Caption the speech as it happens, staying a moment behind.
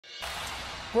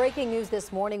Breaking news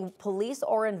this morning, police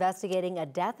are investigating a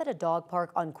death at a dog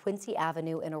park on Quincy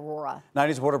Avenue in Aurora.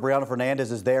 90's reporter Brianna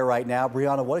Fernandez is there right now.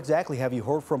 Brianna, what exactly have you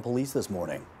heard from police this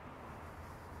morning?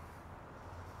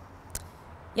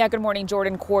 Yeah, good morning,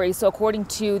 Jordan, Corey. So according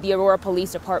to the Aurora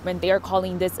Police Department, they are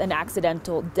calling this an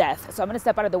accidental death. So I'm going to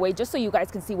step out of the way just so you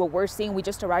guys can see what we're seeing. We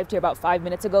just arrived here about 5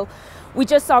 minutes ago. We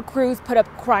just saw crews put up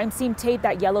crime scene tape,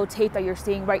 that yellow tape that you're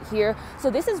seeing right here. So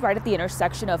this is right at the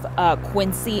intersection of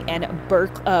Quincy and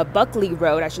Buckley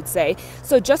Road, I should say.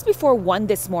 So just before 1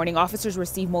 this morning, officers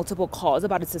received multiple calls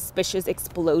about a suspicious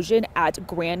explosion at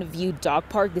Grandview Dog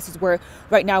Park. This is where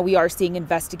right now we are seeing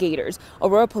investigators.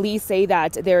 Aurora police say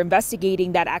that they're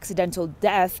investigating that accidental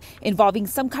death involving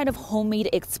some kind of homemade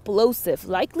explosive,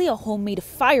 likely a homemade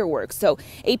firework. So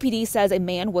APD says a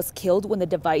man was killed when the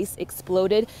device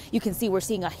exploded. You can see we're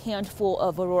seeing a handful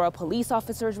of Aurora police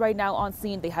officers right now on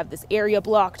scene. They have this area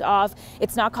blocked off.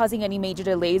 It's not causing any major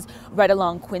delays right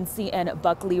along Quincy and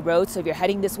Buckley Road. So if you're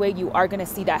heading this way, you are going to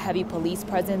see that heavy police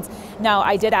presence. Now,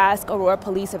 I did ask Aurora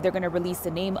police if they're going to release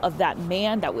the name of that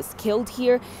man that was killed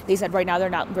here. They said right now they're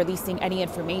not releasing any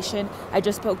information. I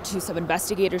just spoke to some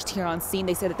investigators here on scene.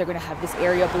 They said that they're going to have this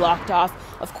area blocked off.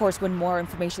 Of course, when more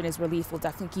information is released, we'll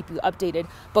definitely keep you updated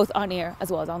both on air as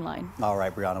well as online. All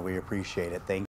right, Brianna, we appreciate it. Thank you.